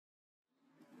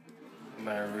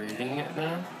I reading it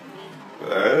now?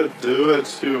 Do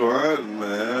what you want,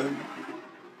 man.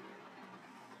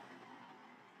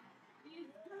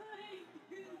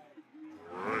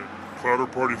 Alright, Platter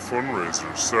Party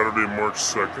Fundraiser, Saturday, March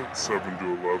 2nd, 7 to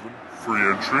 11. Free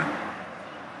entry.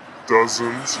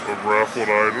 Dozens of raffled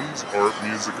items, art,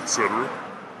 music, etc.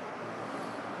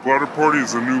 Platter Party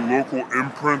is a new local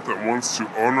imprint that wants to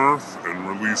unearth and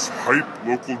release hype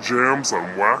local jams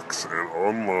on wax and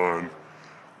online.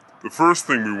 The first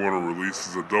thing we want to release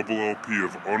is a double LP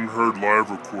of unheard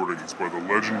live recordings by the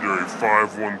legendary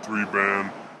 513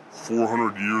 band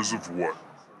 400 Years of What.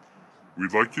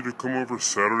 We'd like you to come over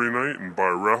Saturday night and buy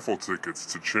raffle tickets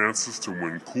to chances to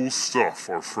win cool stuff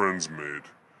our friends made.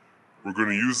 We're going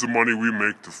to use the money we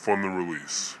make to fund the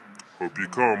release. Hope you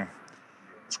come.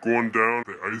 It's going down at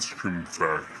the Ice Cream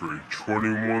Factory,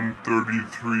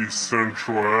 2133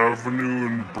 Central Avenue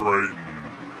in Brighton,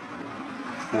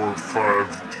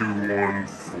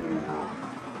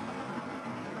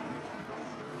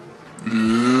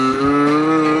 45214.